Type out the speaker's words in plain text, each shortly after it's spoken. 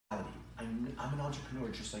I'm an entrepreneur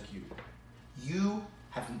just like you. You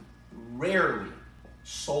have rarely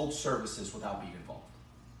sold services without being involved.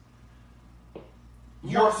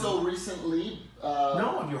 More so recently.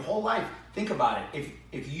 No, in your whole life. Think about it.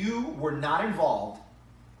 If you were not involved,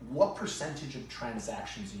 what percentage of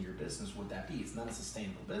transactions in your business would that be? It's not a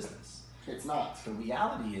sustainable business. It's not. The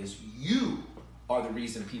reality is you are the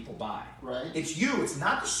reason people buy. Right. It's you. It's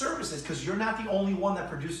not the services, because you're not the only one that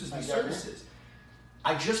produces these services.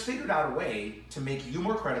 I just figured out a way to make you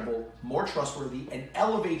more credible, more trustworthy, and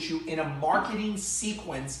elevate you in a marketing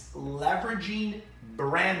sequence, leveraging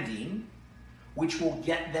branding, which will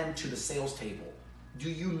get them to the sales table. Do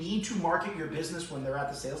you need to market your business when they're at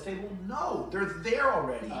the sales table? No, they're there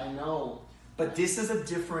already. I know. But this is a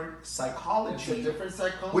different psychology. It's a different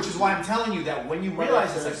psychology. Which is why I'm telling you that when you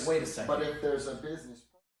realize it's like, wait a second. But if there's a business